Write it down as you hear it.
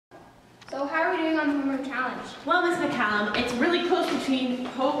doing on the homeroom challenge? Well, Miss McCallum, it's really close between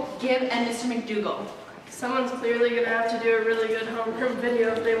Pope, Gibb, and Mr. McDougall. Someone's clearly going to have to do a really good homeroom video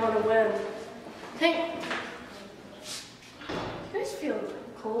if they want to win. Hey, you guys feel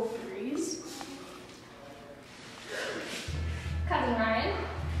a cold breeze? Cousin Ryan?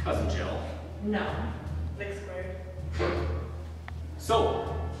 Cousin Jill. No. Nick squared.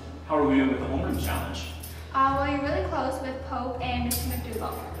 So, how are we doing with the homeroom challenge? Well, you're really close with Pope and Mr.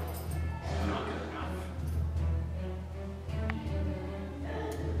 McDougall. Not good enough.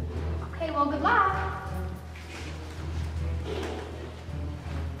 Okay, well, good luck.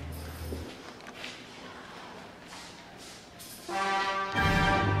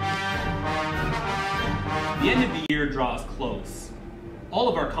 The end of the year draws close. All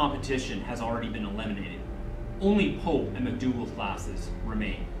of our competition has already been eliminated. Only Pope and McDougall's classes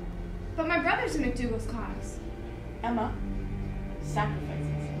remain. But my brother's in McDougall's class. Emma,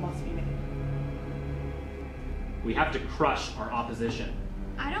 sacrifices must be made. We have to crush our opposition.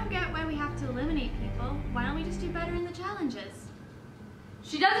 I don't get why we have to eliminate people. Why don't we just do better in the challenges?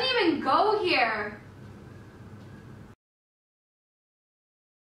 She doesn't even go here.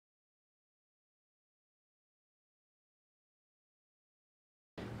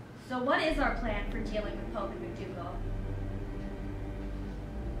 So what is our plan for dealing with Pope and McDougall?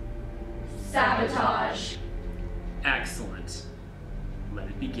 Sabotage. Excellent. Let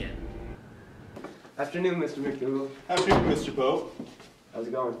it begin. Afternoon, Mr. McDougall. Afternoon, Mr. Pope. How's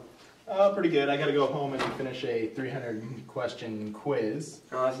it going? Pretty good. I gotta go home and finish a 300-question quiz.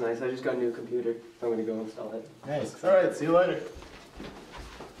 Oh, that's nice. I just got a new computer. I'm gonna go install it. Nice. All right, see you later.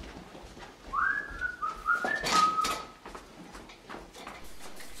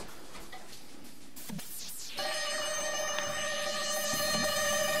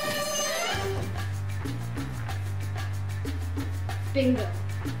 Bingo.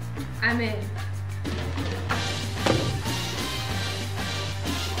 I'm in.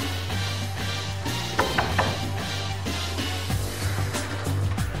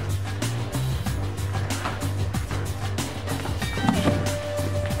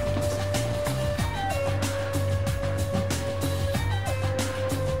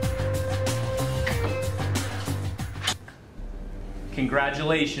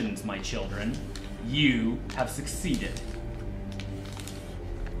 Congratulations, my children. You have succeeded.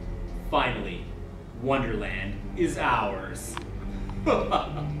 Finally, Wonderland is ours.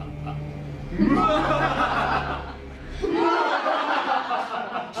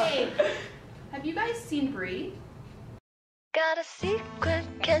 Hey, have you guys seen Bree? Got a secret,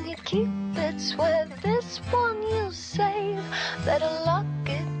 can you keep it? Swear this one you'll save. Better lock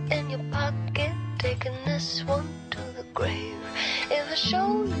it in your pocket, taking this one to the grave. If I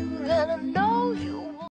show you, then I know you